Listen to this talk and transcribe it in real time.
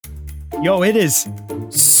Yo, it is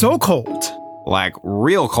so cold. Like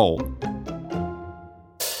real cold.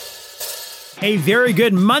 A very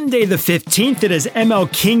good Monday the 15th. It is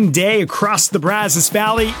ML King Day across the Brazos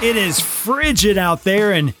Valley. It is frigid out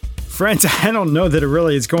there, and friends, I don't know that it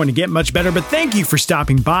really is going to get much better, but thank you for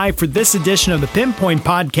stopping by for this edition of the Pinpoint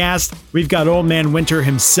Podcast. We've got Old Man Winter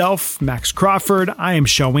himself, Max Crawford. I am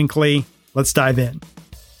Shel Winkley. Let's dive in.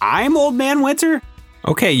 I'm Old Man Winter?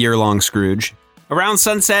 Okay, year-long Scrooge. Around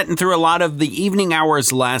sunset and through a lot of the evening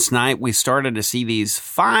hours last night, we started to see these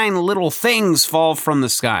fine little things fall from the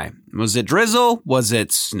sky. Was it drizzle? Was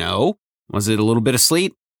it snow? Was it a little bit of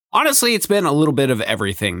sleet? Honestly, it's been a little bit of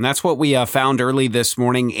everything. That's what we found early this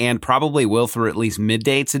morning and probably will through at least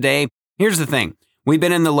midday today. Here's the thing. We've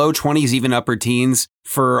been in the low 20s, even upper teens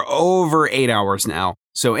for over 8 hours now.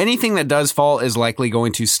 So anything that does fall is likely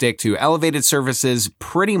going to stick to elevated surfaces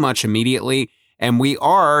pretty much immediately. And we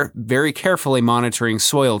are very carefully monitoring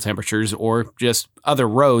soil temperatures or just other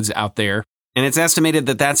roads out there. And it's estimated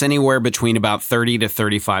that that's anywhere between about 30 to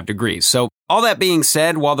 35 degrees. So all that being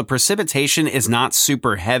said, while the precipitation is not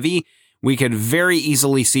super heavy, we could very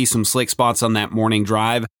easily see some slick spots on that morning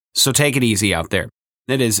drive. So take it easy out there.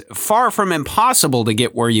 It is far from impossible to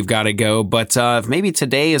get where you've got to go, but if maybe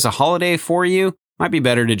today is a holiday for you, might be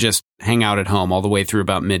better to just hang out at home all the way through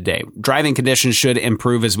about midday. Driving conditions should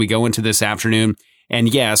improve as we go into this afternoon.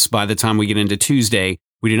 And yes, by the time we get into Tuesday,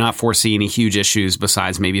 we do not foresee any huge issues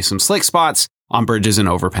besides maybe some slick spots on bridges and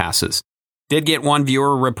overpasses. Did get one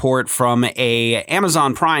viewer report from a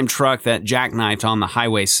Amazon Prime truck that jackknifed on the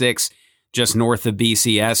Highway 6 just north of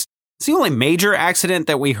BCS. It's the only major accident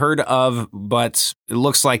that we heard of, but it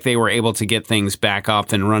looks like they were able to get things back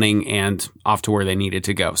up and running and off to where they needed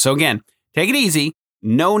to go. So again, take it easy.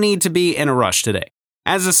 No need to be in a rush today.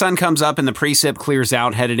 As the sun comes up and the precip clears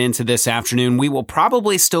out headed into this afternoon, we will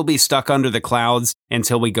probably still be stuck under the clouds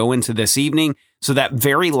until we go into this evening. So that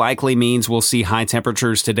very likely means we'll see high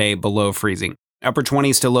temperatures today below freezing. Upper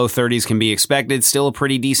 20s to low 30s can be expected. Still a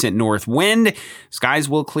pretty decent north wind. Skies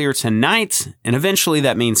will clear tonight, and eventually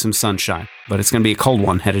that means some sunshine. But it's going to be a cold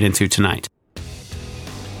one headed into tonight.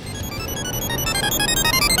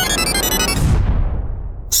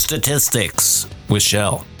 Statistics with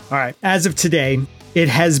Shel. All right, as of today, it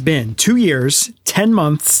has been 2 years, 10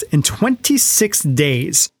 months, and 26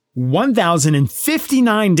 days,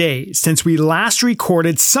 1,059 days since we last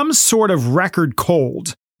recorded some sort of record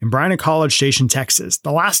cold in Bryan College Station, Texas.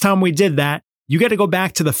 The last time we did that, you got to go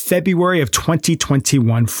back to the February of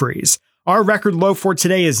 2021 freeze. Our record low for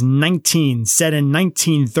today is 19, set in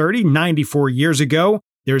 1930, 94 years ago.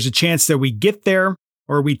 There's a chance that we get there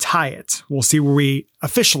or we tie it. We'll see where we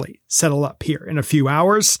officially settle up here in a few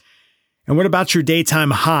hours. And what about your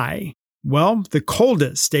daytime high? Well, the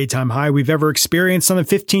coldest daytime high we've ever experienced on the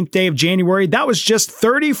 15th day of January, that was just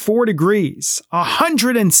 34 degrees,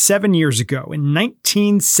 107 years ago in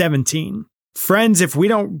 1917. Friends, if we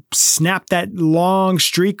don't snap that long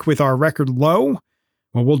streak with our record low,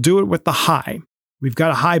 well, we'll do it with the high. We've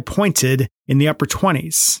got a high pointed in the upper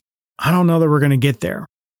 20s. I don't know that we're going to get there,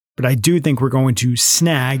 but I do think we're going to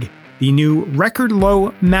snag the new record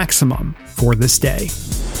low maximum for this day.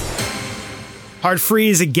 Hard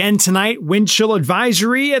freeze again tonight. Wind chill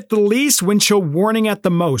advisory at the least, wind chill warning at the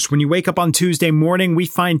most. When you wake up on Tuesday morning, we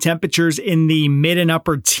find temperatures in the mid and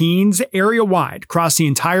upper teens area-wide across the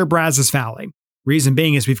entire Brazos Valley. Reason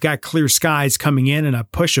being is we've got clear skies coming in and a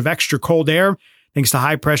push of extra cold air thanks to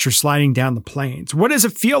high pressure sliding down the plains. What does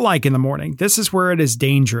it feel like in the morning? This is where it is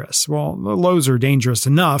dangerous. Well, the lows are dangerous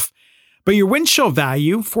enough. But your wind chill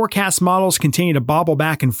value, forecast models continue to bobble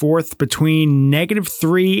back and forth between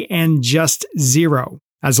 -3 and just 0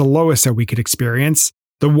 as the lowest that we could experience.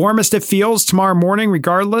 The warmest it feels tomorrow morning,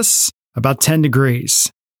 regardless, about 10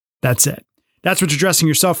 degrees. That's it. That's what you're dressing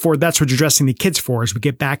yourself for. That's what you're dressing the kids for as we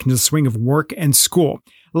get back into the swing of work and school.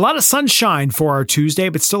 A lot of sunshine for our Tuesday,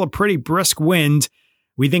 but still a pretty brisk wind.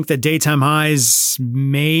 We think that daytime highs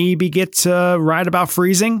maybe get to right about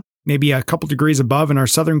freezing. Maybe a couple degrees above in our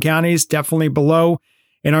southern counties, definitely below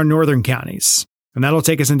in our northern counties. And that'll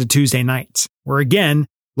take us into Tuesday night, where again,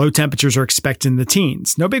 low temperatures are expected in the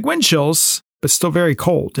teens. No big wind chills, but still very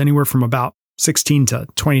cold. Anywhere from about 16 to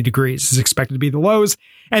 20 degrees is expected to be the lows.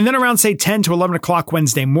 And then around, say, 10 to 11 o'clock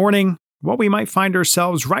Wednesday morning, well, we might find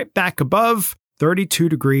ourselves right back above 32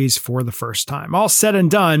 degrees for the first time. All said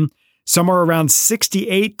and done, somewhere around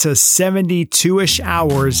 68 to 72-ish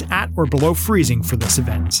hours at or below freezing for this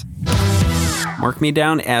event. Mark me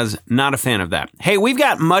down as not a fan of that. Hey, we've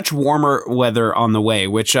got much warmer weather on the way,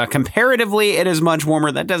 which comparatively it is much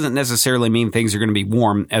warmer. That doesn't necessarily mean things are going to be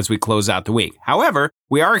warm as we close out the week. However,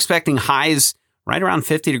 we are expecting highs right around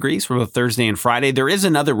 50 degrees for both Thursday and Friday. There is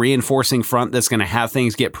another reinforcing front that's going to have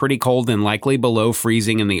things get pretty cold and likely below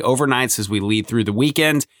freezing in the overnights as we lead through the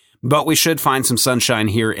weekend, but we should find some sunshine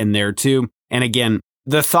here and there too. And again,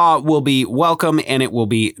 the thaw will be welcome and it will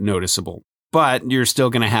be noticeable, but you're still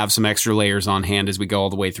going to have some extra layers on hand as we go all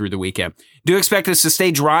the way through the weekend. Do expect us to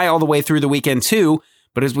stay dry all the way through the weekend too,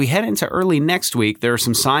 but as we head into early next week, there are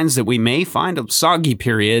some signs that we may find a soggy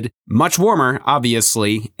period, much warmer,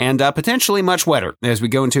 obviously, and potentially much wetter as we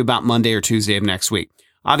go into about Monday or Tuesday of next week.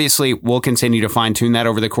 Obviously, we'll continue to fine-tune that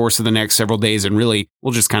over the course of the next several days, and really,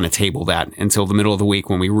 we'll just kind of table that until the middle of the week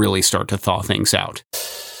when we really start to thaw things out.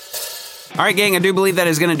 All right, gang, I do believe that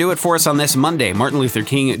is going to do it for us on this Monday, Martin Luther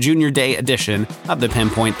King Jr. Day edition of the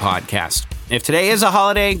Pinpoint Podcast. If today is a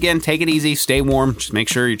holiday, again, take it easy, stay warm. Just make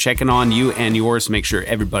sure you're checking on you and yours, make sure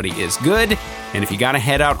everybody is good. And if you got to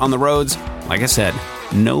head out on the roads, like I said,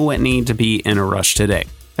 no need to be in a rush today.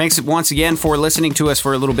 Thanks once again for listening to us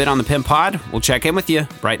for a little bit on the PinPod. We'll check in with you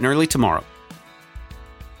bright and early tomorrow.